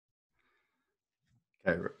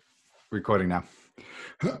Okay, recording now.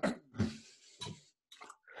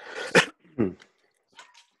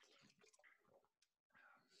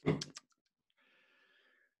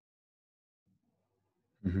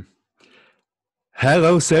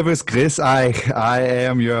 Hello, Servus, Chris. I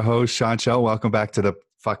am your host, Sean Shell. Welcome back to the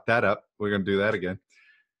fuck that up. We're gonna do that again.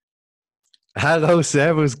 Hello,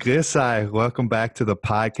 Servus, Chris. Welcome back to the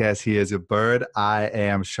podcast. He is a bird. I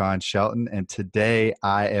am Sean Shelton, and today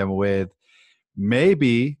I am with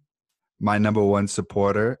maybe my number one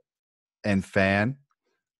supporter and fan.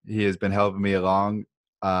 He has been helping me along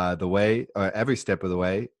the way, or every step of the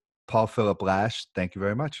way. Paul-Philipp. Thank you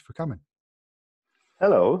very much for coming.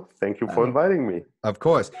 Hello. Thank you for inviting me. Of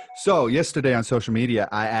course. So yesterday on social media,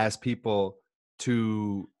 I asked people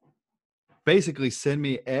to basically send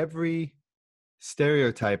me every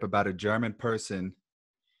stereotype about a German person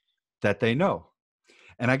that they know.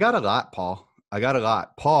 And I got a lot, Paul. I got a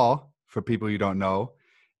lot. Paul, for people you don't know,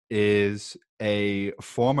 is a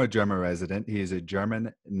former German resident. He is a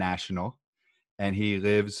German national, and he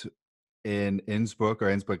lives in Innsbruck or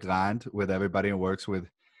Innsbruck Land with everybody and works with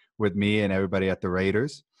me and everybody at the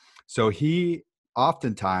Raiders. So he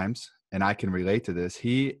oftentimes, and I can relate to this,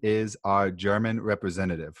 he is our German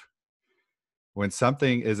representative. When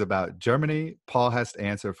something is about Germany, Paul has to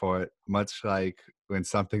answer for it, much like when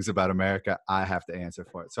something's about America, I have to answer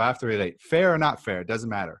for it. So I have to relate. Fair or not fair, it doesn't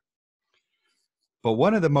matter. But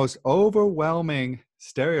one of the most overwhelming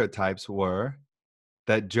stereotypes were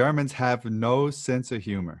that Germans have no sense of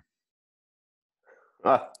humor.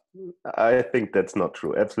 I think that's not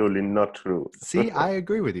true. Absolutely not true. See, I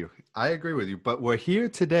agree with you. But we're here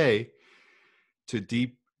today to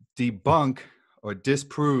debunk or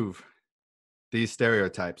disprove these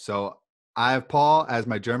stereotypes. So I have Paul as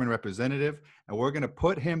my German representative, and we're going to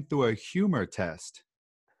put him through a humor test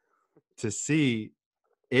to see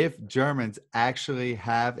if Germans actually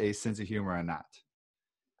have a sense of humor or not.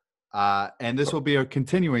 And this will be a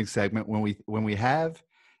continuing segment when we have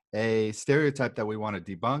a stereotype that we want to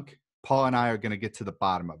debunk. Paul and I are going to get to the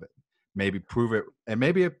bottom of it, maybe prove it, and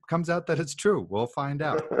maybe it comes out that it's true. We'll find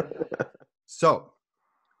out. So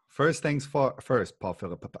first things first,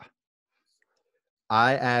 Paul-Philipp.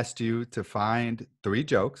 I asked you to find 3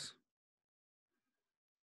 jokes,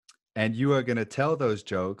 and you are going to tell those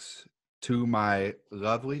jokes to my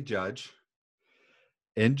lovely judge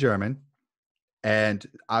in German, and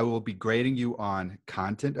I will be grading you on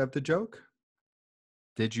content of the joke.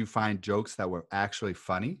 Did you find jokes that were actually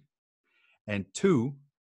funny? And 2,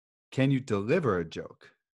 can you deliver a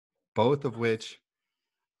joke? Both of which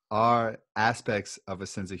are aspects of a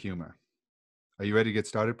sense of humor. Are you ready to get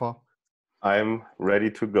started, Paul? I'm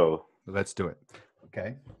ready to go. Let's do it.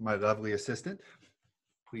 Okay. My lovely assistant,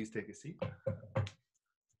 please take a seat.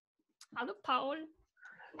 Hello, Paul.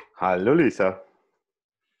 Hello, Lisa.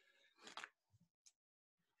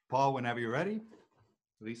 Paul, whenever you're ready.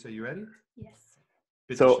 Lisa, you ready? Yes.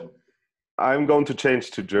 So, I'm going to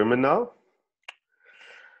change to German now.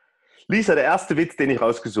 Lisa, der erste Witz, den ich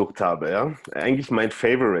rausgesucht habe, ja, eigentlich mein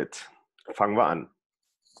Favorite. Fangen wir an.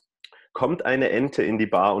 Kommt eine Ente in die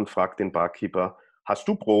Bar und fragt den Barkeeper, hast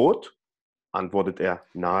du Brot? Antwortet er,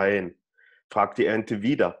 nein. Fragt die Ente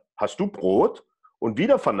wieder, hast du Brot? Und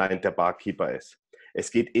wieder verneint der Barkeeper es.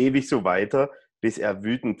 Es geht ewig so weiter, bis er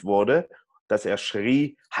wütend wurde, dass er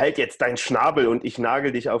schrie, halt jetzt deinen Schnabel und ich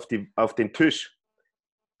nagel dich auf den Tisch.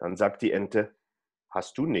 Dann sagt die Ente,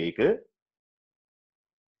 hast du Nägel?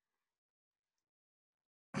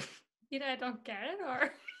 Did I don't get it,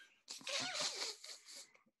 or?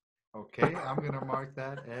 Okay, I'm going to mark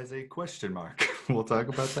that as a question mark. We'll talk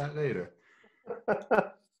about that later.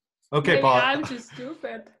 Okay, Maybe Paul. I'm too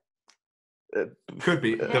stupid. Could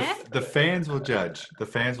be. The fans will judge. The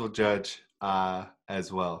fans will judge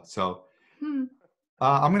as well. So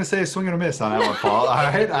I'm going to say a swing and a miss on that one, Paul. All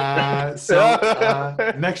right.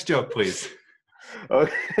 Next joke, please.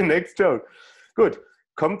 Okay, next joke. Gut.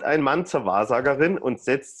 Kommt ein Mann zur Wahrsagerin und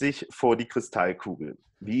setzt sich vor die Kristallkugel.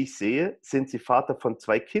 Wie ich sehe, sind Sie Vater von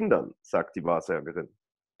 2 Kindern, sagt die Wahrsagerin.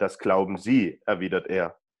 Das glauben Sie, erwidert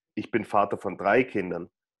er. Ich bin Vater von 3 Kindern.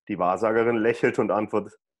 Die Wahrsagerin lächelt und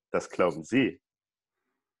antwortet, das glauben Sie.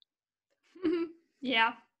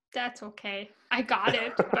 Yeah, that's okay. I got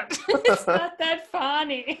it, but it's not that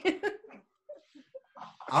funny.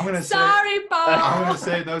 I'm gonna Sorry, Paul. I'm going to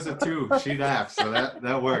say those are 2. She laughs, so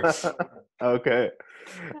that works. Okay.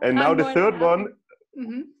 And now the third one.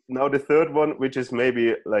 Mm-hmm. Now the third one, which is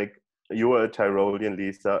maybe like you are a Tyrolean,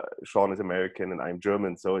 Lisa, Sean is American, and I'm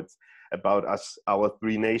German. So it's about us, our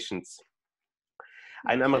 3 nations.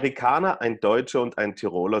 Ein Amerikaner, ein Deutscher und ein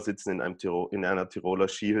Tiroler sitzen in einer Tiroler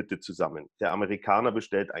Skihütte zusammen. Der Amerikaner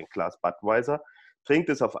bestellt ein Glas Budweiser, trinkt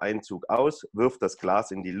es auf einen Zug aus, wirft das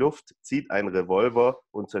Glas in die Luft, zieht einen Revolver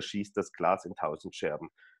und zerschießt das Glas in 1000 Scherben.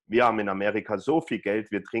 Wir haben in Amerika so viel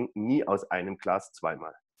Geld, wir trinken nie aus einem Glas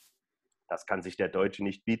zweimal. Das kann sich der Deutsche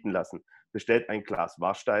nicht bieten lassen. Bestellt ein Glas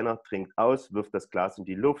Warsteiner, trinkt aus, wirft das Glas in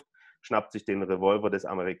die Luft, schnappt sich den Revolver des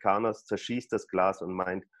Amerikaners, zerschießt das Glas und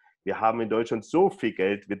meint, wir haben in Deutschland so viel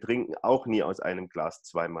Geld, wir trinken auch nie aus einem Glas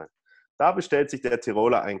zweimal. Da bestellt sich der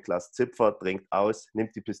Tiroler ein Glas Zipfer, trinkt aus,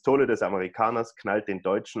 nimmt die Pistole des Amerikaners, knallt den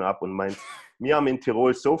Deutschen ab und meint, wir haben in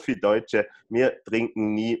Tirol so viel Deutsche, wir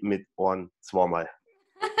trinken nie mit Ohren zweimal.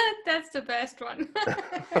 That's the best one.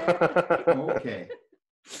 Okay.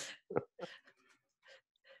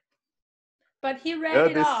 But he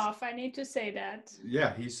read it off. I need to say that.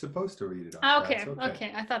 Yeah, he's supposed to read it off. Okay, That's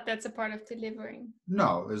okay. I thought that's a part of delivering.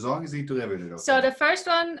 No, as long as he delivered it. Okay. So the first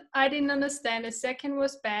one I didn't understand. The second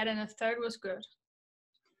was bad, and the third was good.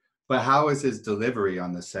 But how is his delivery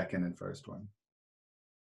on the second and first one?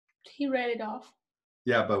 He read it off.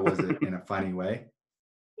 Yeah, but was it in a funny way?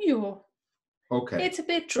 Yeah. Okay. It's a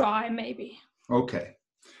bit dry, maybe. Okay.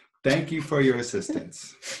 Thank you for your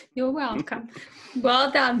assistance. You're welcome.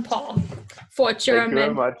 Well done, Paul. For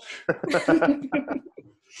German. Thank you very much.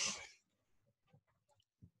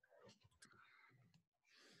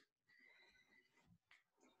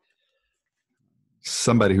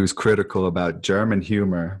 Somebody who's critical about German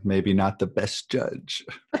humor, maybe not the best judge.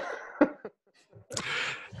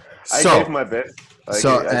 I gave my best. I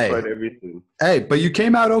tried everything. Hey, but you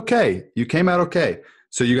came out okay. You came out okay.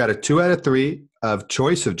 So you got a 2 out of 3 of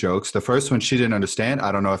choice of jokes. The first one she didn't understand.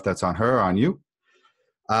 I don't know if that's on her or on you.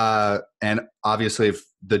 And obviously, if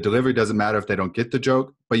the delivery doesn't matter if they don't get the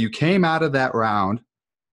joke. But you came out of that round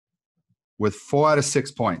with 4 out of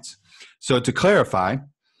 6 points. So to clarify,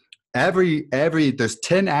 there's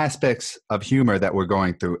 10 aspects of humor that we're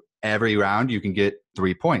going through. Every round, you can get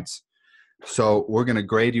 3 points. So we're going to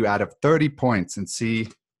grade you out of 30 points and see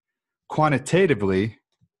quantitatively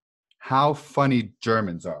how funny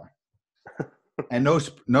Germans are. And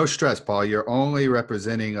no stress, Paul. You're only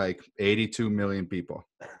representing like 82 million people.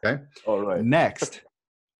 Okay? All right.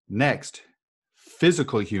 Next,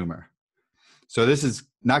 physical humor. So this is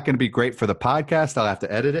not going to be great for the podcast. I'll have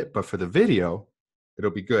to edit it. But for the video, it'll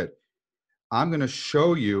be good. I'm going to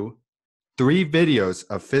show you 3 videos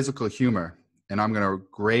of physical humor. And I'm going to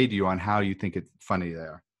grade you on how you think it's funny they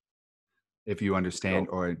are. If you understand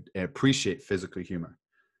or appreciate physical humor.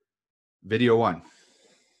 Video 1.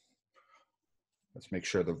 Let's make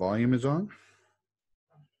sure the volume is on.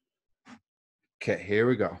 Okay, here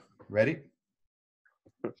we go. Ready?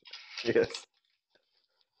 Yes.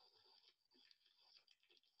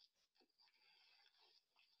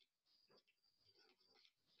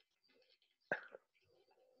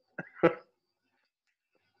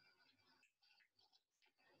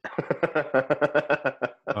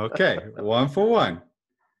 Okay, 1 for 1.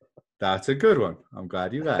 That's a good one. I'm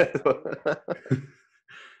glad you laughed.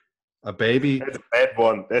 A baby. That's a bad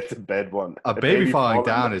one. That's a bad one. A baby falling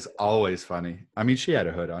down is always funny. I mean, she had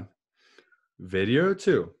a hood on. Video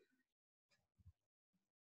 2.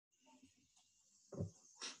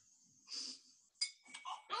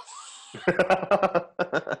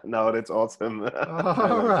 No, that's awesome.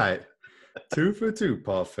 All right. 2 for 2,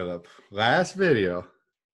 Paul-Philipp. Last video.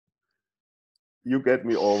 You get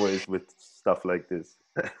me always with stuff like this.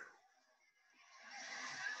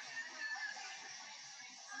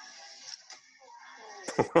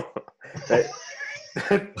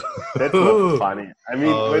 That's not funny. I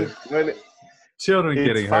mean, when children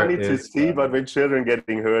getting hurt. It's funny to see, but when children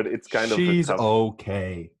getting hurt, it's kind of. She's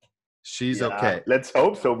okay. She's okay. Let's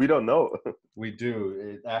hope so. We don't know. We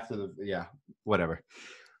do whatever.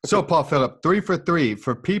 So, Paul-Philipp, 3 for 3.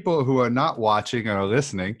 For people who are not watching or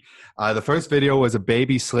listening, the first video was a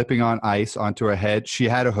baby slipping on ice onto her head. She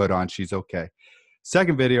had a hood on. She's okay.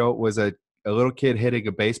 Second video was a little kid hitting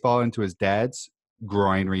a baseball into his dad's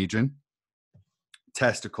groin region,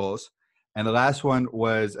 testicles. And the last one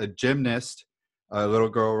was a gymnast, a little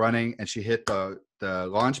girl running, and she hit the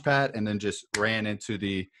launch pad and then just ran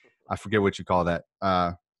into I forget what you call that.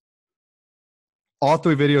 All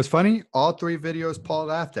 3 videos funny. All 3 videos Paul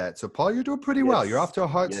laughed at. So, Paul, you're doing pretty well. You're off to a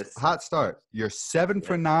hot start. You're 7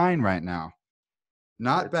 for 9 right now.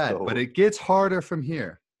 Not bad, but it gets harder from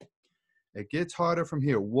here. It gets harder from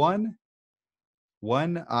here. One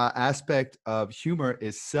aspect of humor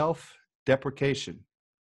is self-deprecation,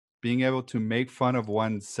 being able to make fun of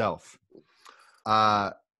oneself.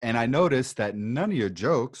 And I noticed that none of your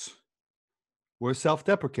jokes were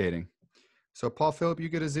self-deprecating. So, Paul-Philipp, you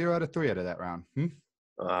get a 0 out of 3 out of that round.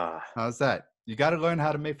 How's that? You got to learn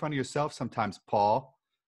how to make fun of yourself sometimes, Paul.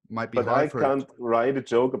 Might be hard I can't write a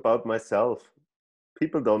joke about myself.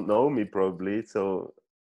 people don't know me probably, so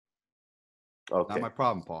okay. Not my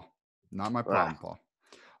problem, Paul. Not my Ah. problem, Paul.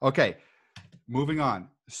 Okay, moving on.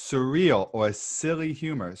 Surreal or silly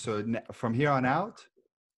humor. So from here on out,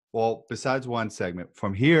 well, besides one segment,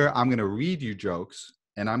 from here, I'm going to read you jokes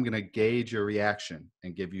and I'm going to gauge your reaction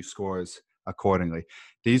and give you scores accordingly.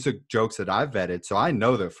 These are jokes that I've vetted, so I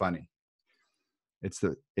know they're funny. It's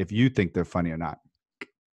if you think they're funny or not.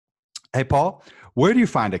 Hey, Paul, where do you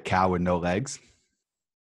find a cow with no legs?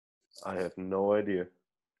 I have no idea.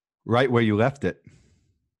 Right where you left it.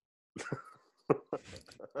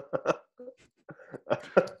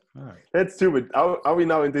 All right. That's stupid. Are we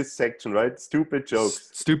now in this section, right? Stupid jokes.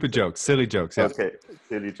 Stupid jokes, silly jokes. Yeah. Okay,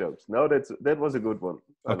 silly jokes. No, that was a good one.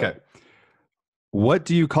 I Okay. like it. What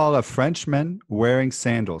do you call a Frenchman wearing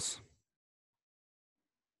sandals?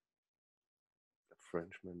 A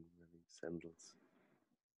Frenchman wearing sandals.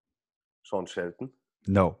 Sean Shelton.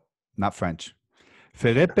 No, not French.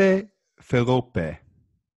 Philippe.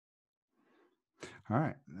 All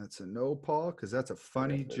right. That's a no, Paul, because that's a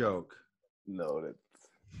funny joke. No, that's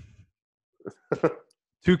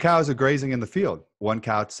Two cows are grazing in the field. One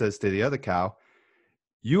cow says to the other cow,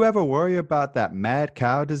 "You ever worry about that mad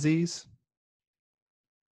cow disease?"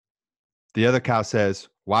 The other cow says,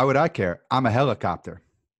 "Why would I care? I'm a helicopter."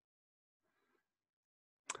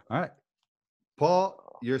 All right.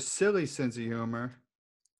 Paul, your silly sense of humor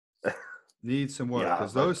needs some work Yeah,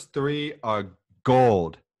 because but- those three are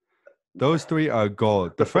gold. Those three are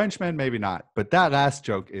gold. The Frenchman, maybe not, but that last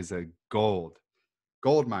joke is a gold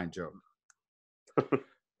mine joke.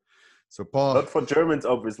 So, Paul, not for Germans,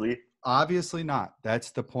 obviously. obviously not.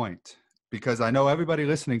 That's the point. Because I know everybody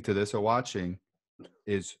listening to this or watching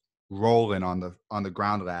is rolling on the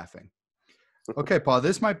ground laughing. Okay, Paul,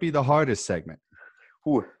 this might be the hardest segment.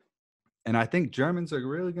 Whew. And I think Germans are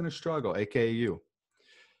really going to struggle, aka you.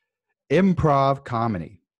 Improv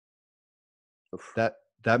comedy. Oof.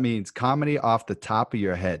 That means comedy off the top of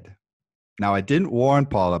your head. Now, I didn't warn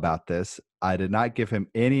Paul about this. I did not give him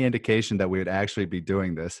any indication that we would actually be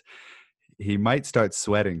doing this. He might start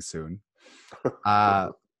sweating soon.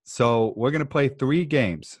 So we're going to play 3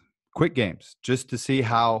 games, quick games, just to see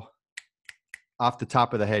how off the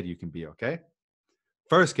top of the head you can be, okay?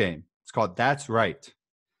 First game, it's called That's Right.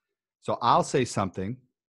 So I'll say something,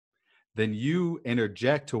 then you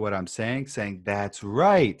interject to what I'm saying, that's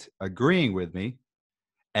right, agreeing with me,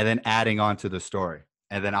 and then adding on to the story.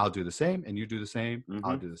 And then I'll do the same, and you do the same,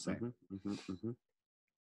 I'll do the same.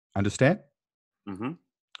 Understand?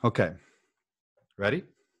 Okay. Ready?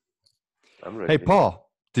 I'm ready. Hey,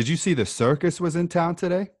 Paul, did you see the circus was in town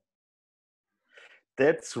today?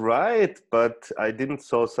 That's right, but I didn't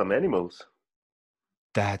saw some animals.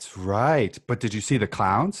 That's right. But did you see the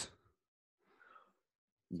clowns?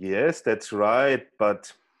 Yes, that's right,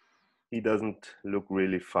 but he doesn't look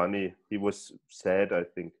really funny. He was sad, I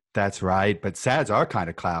think. That's right. But clowns are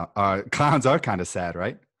kind of sad,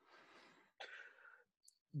 right?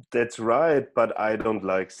 That's right, but I don't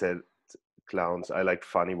like sad clowns. I like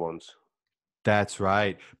funny ones. That's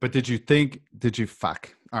right. But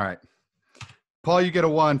fuck. All right. Paul, you get a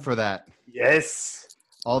 1 for that. Yes.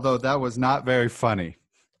 Although that was not very funny.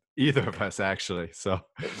 Either of us, actually. So,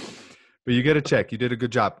 but you get a check. You did a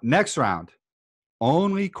good job. Next round,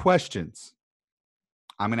 only questions.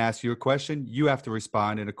 I'm going to ask you a question. You have to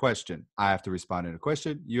respond in a question. I have to respond in a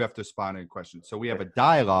question. You have to respond in a question. So we have a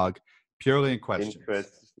dialogue purely in questions.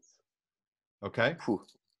 Okay?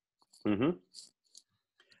 Mm-hmm.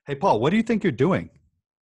 Hey, Paul, what do you think you're doing?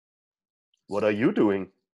 What are you doing?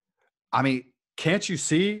 I mean, can't you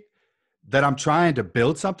see that I'm trying to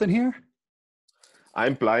build something here?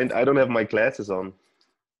 I'm blind. I don't have my glasses on.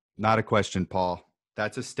 Not a question, Paul.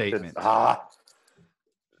 That's a statement.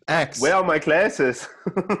 X. Where are my glasses?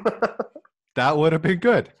 That would have been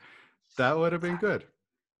good. That would have been good.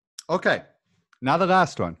 Okay. Now the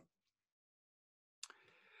last one.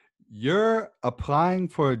 You're applying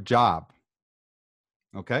for a job.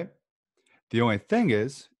 Okay. The only thing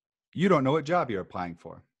is, you don't know what job you're applying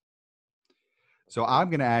for. So I'm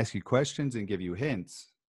going to ask you questions and give you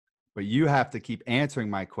hints, but you have to keep answering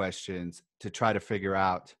my questions to try to figure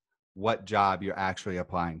out what job you're actually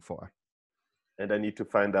applying for. And I need to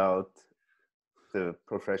find out the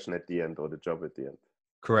profession at the end or the job at the end.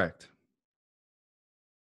 Correct.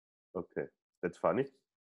 Okay. That's funny.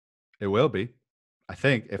 It will be, I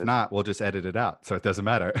think. If not, we'll just edit it out. So it doesn't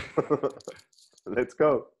matter. Let's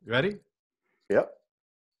go. Ready? Yep.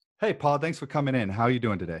 Hey, Paul, thanks for coming in. How are you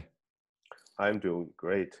doing today? I'm doing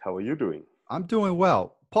great. How are you doing? I'm doing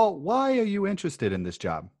well. Paul, why are you interested in this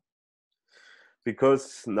job?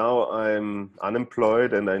 Because now I'm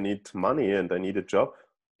unemployed and I need money and I need a job.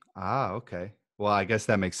 Ah, okay. Well, I guess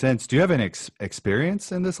that makes sense. Do you have any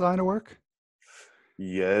experience in this line of work?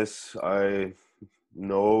 Yes, I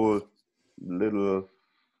know little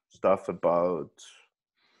stuff about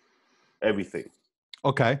everything.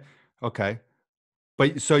 Okay. Okay.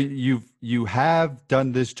 But so you have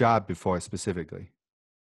done this job before specifically.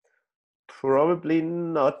 Probably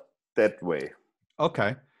not that way.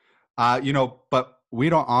 Okay. But we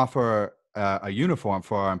don't offer a uniform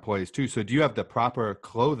for our employees too. So do you have the proper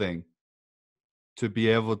clothing to be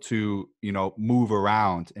able to, move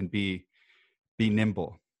around and be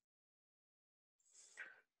nimble?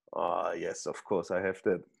 Yes, of course, I have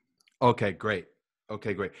that. Okay, great.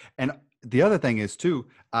 Okay, great. And the other thing is too,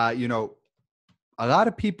 a lot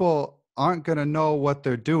of people aren't going to know what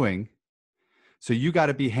they're doing. So you got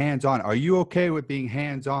to be hands-on. Are you okay with being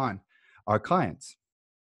hands-on our clients?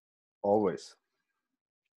 Always.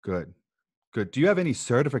 Good. Good. Do you have any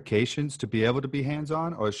certifications to be able to be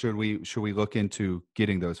hands-on, or should we look into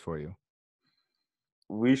getting those for you?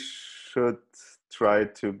 We should try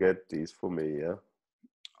to get these for me, yeah.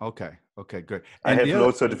 Okay. Okay, good. I And have no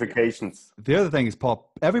certifications. the other thing is,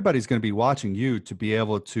 Paul, everybody's going to be watching you to be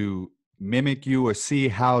able to mimic you or see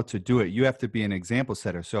how to do it. You have to be an example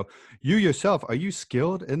setter. So you yourself, are you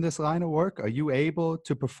skilled in this line of work? Are you able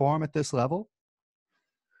to perform at this level?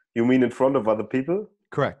 You mean in front of other people?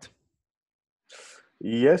 Correct.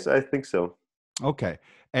 Yes, I think so. Okay.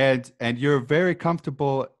 And you're very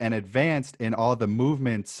comfortable and advanced in all the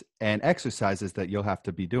movements and exercises that you'll have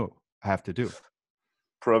to do.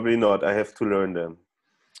 Probably not. I have to learn them.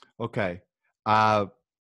 Okay.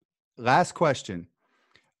 Last question.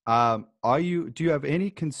 Do you have any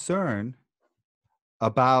concern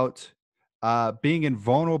about being in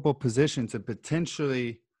vulnerable positions and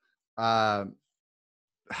potentially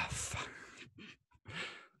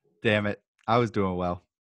damn it, I was doing well.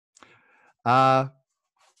 I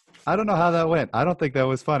don't know how that went. I don't think that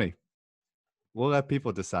was funny. We'll let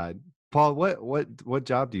people decide. Paul, what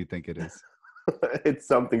job do you think it is? It's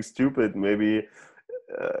something stupid. Maybe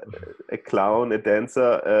a clown, a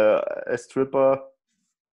dancer, a stripper.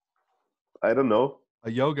 I don't know.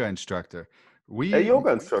 A yoga instructor. A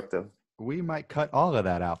yoga instructor. We might cut all of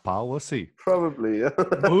that out, Paul. We'll see. Probably. Yeah.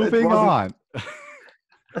 Moving on.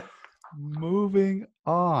 Moving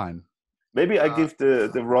on. Maybe I give the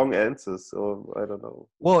wrong answers, or I don't know.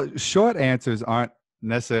 Well, short answers aren't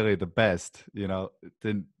necessarily the best. It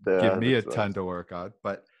didn't give me a ton to work on.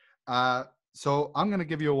 But so I'm going to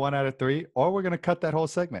give you a 1 out of 3, or we're going to cut that whole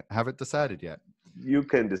segment. I haven't decided yet. You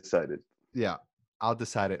can decide it. Yeah, I'll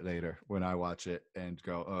decide it later when I watch it and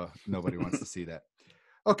go, nobody wants to see that.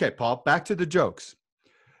 Okay, Paul, back to the jokes.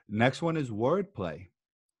 Next one is wordplay.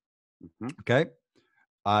 Mm-hmm. Okay.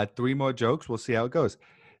 3 more jokes. We'll see how it goes.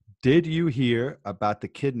 Did you hear about the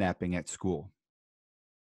kidnapping at school?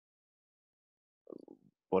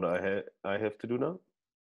 What I have to do now?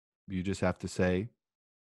 You just have to say,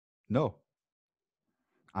 no.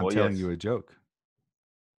 I'm Or telling yes. you a joke.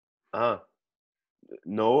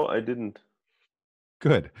 No, I didn't.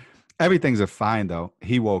 Good. Everything's a fine, though.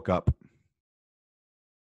 He woke up.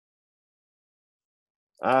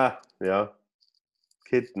 Yeah.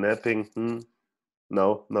 Kidnapping.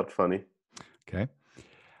 No, not funny. Okay.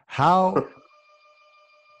 How...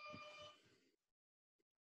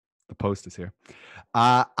 The post is here.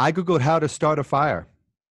 I Googled how to start a fire.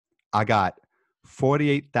 I got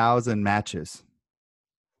 48,000 matches.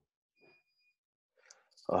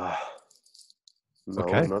 No,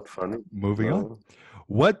 Okay. Not funny. Moving on.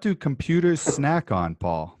 What do computers snack on,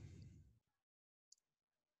 Paul?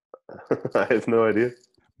 I have no idea.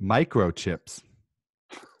 Microchips.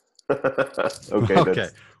 Okay.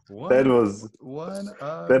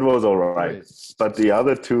 That was all right. But the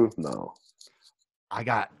other 2, no. I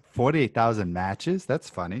got 48,000 matches. That's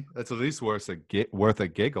funny. That's at least worth a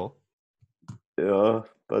giggle. Yeah,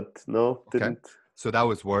 but no, didn't. Okay. So that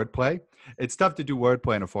was wordplay. It's tough to do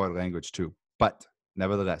wordplay in a foreign language too, but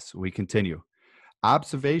nevertheless, we continue.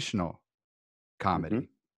 Observational comedy. Mm-hmm.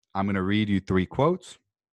 I'm going to read you 3 quotes.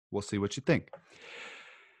 We'll see what you think.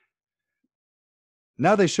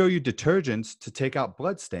 Now they show you detergents to take out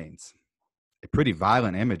blood stains. A pretty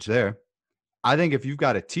violent image there. I think if you've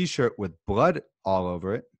got a t-shirt with blood all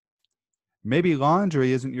over it, maybe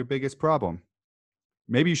laundry isn't your biggest problem.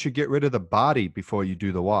 Maybe you should get rid of the body before you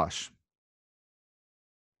do the wash.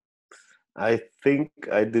 I think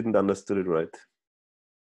I didn't understood it right.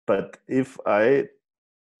 But if I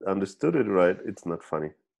understood it right, it's not funny.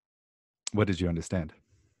 What did you understand?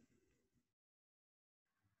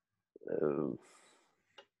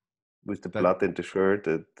 With the blood in the shirt,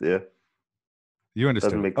 yeah. You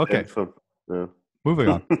understood. Doesn't make okay. sense. Yeah. Moving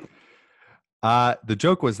on. The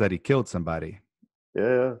joke was that he killed somebody.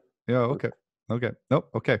 Yeah. Yeah, okay. Okay. Nope.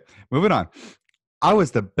 Okay. Moving on. I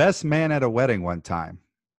was the best man at a wedding one time.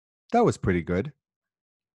 That was pretty good.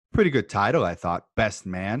 Pretty good title, I thought. Best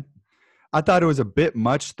man. I thought it was a bit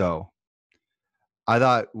much, though. I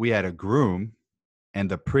thought we had a groom and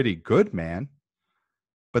the pretty good man,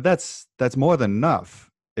 but that's more than enough.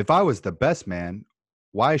 If I was the best man,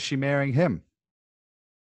 why is she marrying him?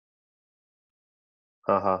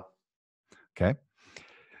 Haha. Okay.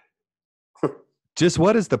 Just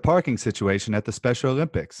what is the parking situation at the Special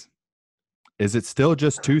Olympics? Is it still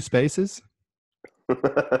just 2 spaces? Oh,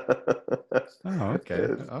 okay.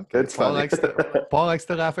 Okay. That's Paul funny. Paul likes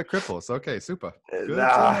to laugh at cripples. Okay, super. Good to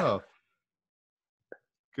Nah. know.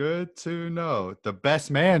 Good to know. The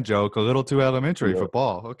best man joke, a little too elementary for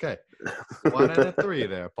Paul. Okay. 1 out of 3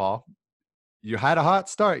 there, Paul. You had a hot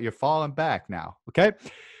start. You're falling back now. Okay.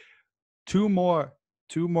 Two more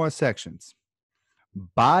sections.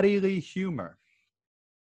 Bodily humor.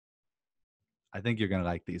 I think you're going to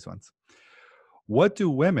like these ones. What do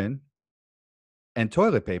women and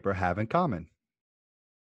toilet paper have in common?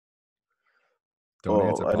 Don't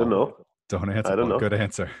answer, Paul. I don't know. Don't answer, I don't Paul. know. Good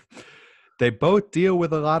answer. They both deal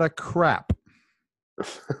with a lot of crap.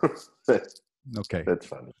 Okay. That's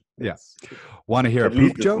funny. Yeah. Want to hear At a poop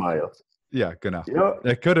least a joke? smile. Yeah, genau. Yeah.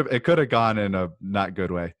 It could have gone in a not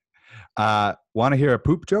good way. Want to hear a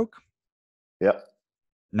poop joke? Yeah.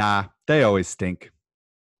 Nah, they always stink.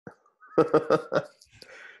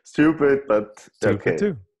 Stupid, but 2 okay. for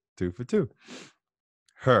 2. 2 for 2.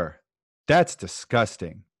 Her. That's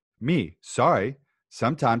disgusting. Me. Sorry.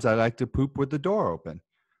 Sometimes I like to poop with the door open.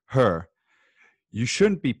 Her. You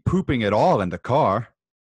shouldn't be pooping at all in the car.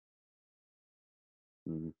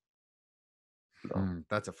 Mm. No.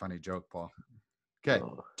 That's a funny joke, Paul. Okay.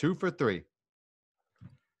 No. 2 for 3.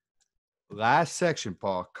 Last section,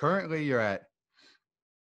 Paul. Currently, you're at,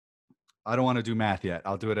 I don't want to do math yet.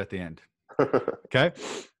 I'll do it at the end. Okay.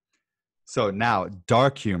 So now,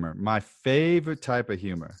 dark humor, my favorite type of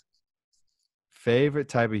humor.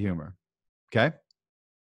 Okay.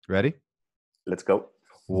 Ready? Let's go.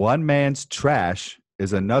 One man's trash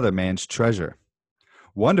is another man's treasure.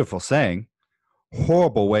 Wonderful saying.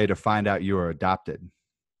 Horrible way to find out you are adopted.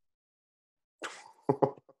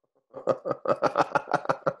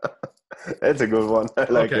 That's a good one. I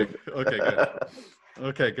like it. Okay, good.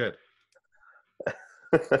 Okay, good.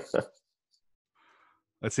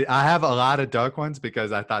 Let's see. I have a lot of dark ones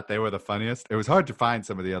because I thought they were the funniest. It was hard to find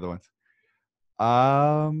some of the other ones.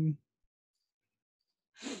 I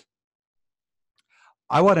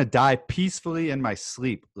want to die peacefully in my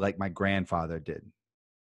sleep like my grandfather did.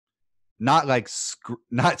 Not like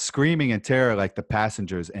not screaming in terror like the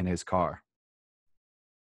passengers in his car.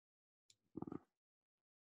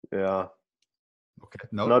 Yeah. Okay.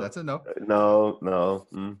 No, that's a no. No.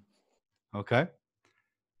 Mm. Okay.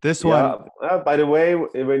 This one. By the way,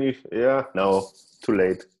 when you no, too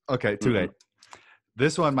late. Okay, too late.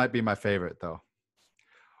 This one might be my favorite though.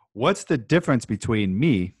 What's the difference between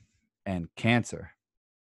me and cancer?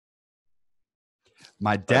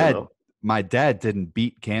 My dad didn't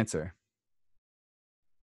beat cancer.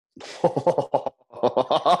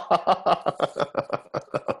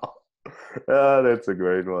 That's a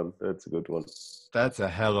great one. That's a good one. That's a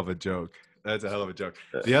hell of a joke.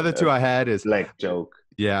 The other two I had is black joke.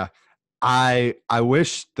 Yeah. I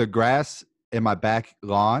wish the grass in my back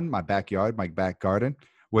lawn, my backyard, my back garden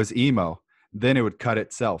was emo. Then it would cut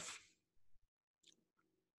itself.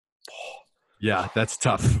 Yeah, that's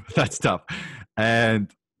tough. That's tough.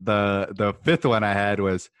 And the fifth one I had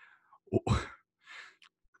was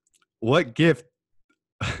what gift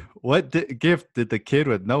did the kid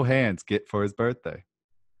with no hands get for his birthday?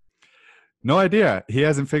 No idea. He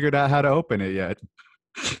hasn't figured out how to open it yet.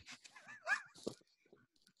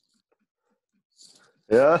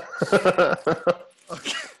 Yeah.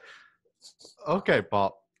 Okay,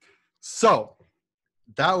 Paul. So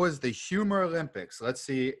that was the Humor Olympics. Let's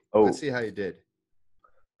see how you did.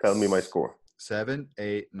 Tell me my score. 7,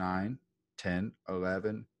 8, 9, 10,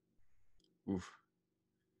 11. Oof.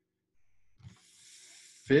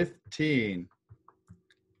 15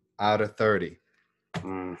 out of 30.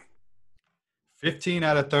 15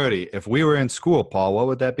 out of 30. If we were in school, Paul, what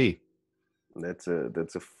would that be? That's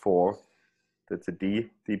a 4. That's a D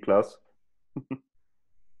plus.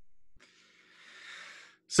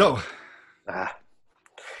 So,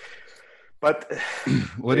 but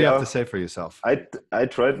what do you have to say for yourself? I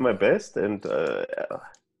tried my best, and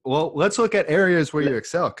well, let's look at areas where you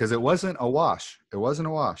excel, because it wasn't a wash.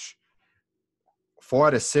 4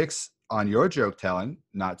 out of 6 on your joke telling,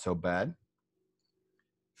 not so bad.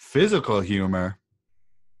 Physical humor,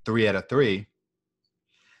 3 out of 3.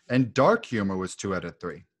 And dark humor was 2 out of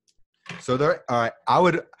 3. So there, all right,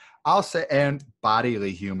 I'll say, and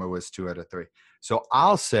bodily humor was 2 out of 3. So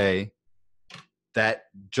I'll say that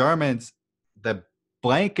Germans, the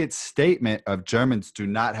blanket statement of Germans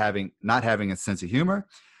not having a sense of humor,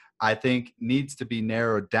 I think needs to be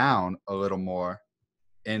narrowed down a little more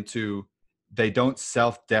into they don't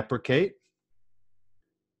self-deprecate.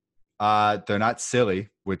 They're not silly,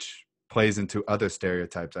 which plays into other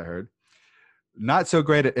stereotypes I heard. Not so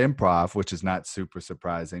great at improv, which is not super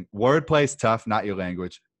surprising. Wordplay's tough, not your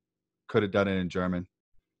language. Could have done it in German.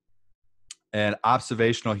 And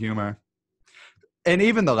observational humor. And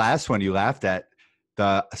even the last one you laughed at,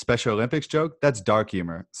 the Special Olympics joke, that's dark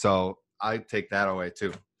humor. So I take that away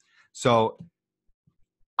too. So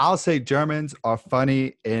I'll say Germans are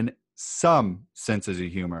funny in some senses of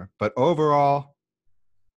humor, but overall,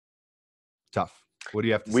 tough. What do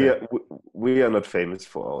you have to say? We are not famous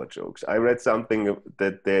for our jokes. I read something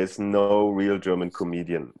that there's no real German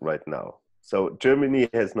comedian right now. So Germany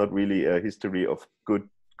has not really a history of good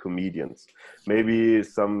comedians. Maybe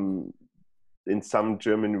in some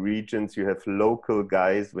German regions you have local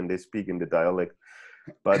guys when they speak in the dialect,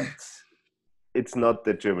 but it's not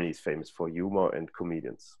that Germany is famous for humor and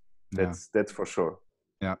comedians. That's for sure.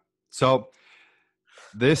 Yeah. So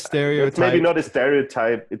this stereotype, it's maybe not a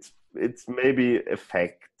stereotype. It's maybe a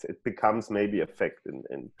fact. It becomes maybe a fact,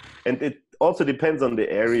 and it also depends on the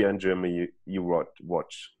area in Germany you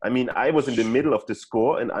watch. I mean, I was in the middle of the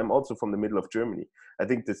score, and I'm also from the middle of Germany. I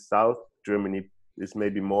think the South Germany is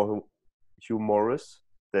maybe more humorous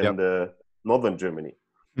than the Northern Germany.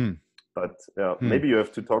 But maybe you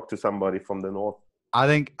have to talk to somebody from the North. I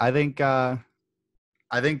think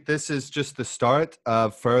this is just the start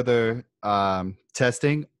of further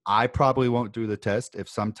testing. I probably won't do the test. If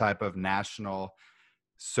some type of national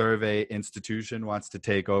survey institution wants to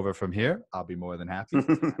take over from here, I'll be more than happy.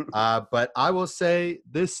 But I will say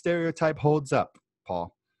this stereotype holds up,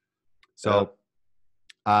 Paul. So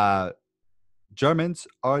Germans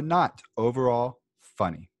are not overall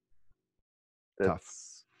funny.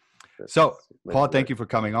 Tough. So, Paul, thank you for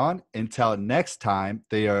coming on. Until next time,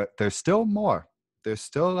 there's still more. There's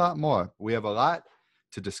still a lot more. We have a lot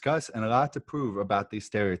to discuss and a lot to prove about these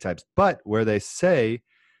stereotypes. But where they say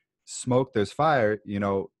smoke, there's fire,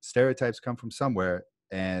 stereotypes come from somewhere.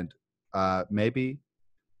 And maybe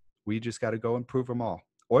we just got to go and prove them all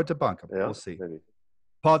or debunk them. Yeah, we'll see. Maybe.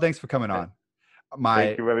 Paul, thanks for coming on.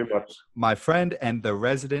 Thank you very much. My friend and the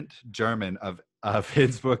resident German of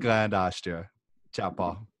Innsbruck Land, Austria. Ciao,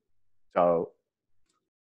 Paul. Ciao.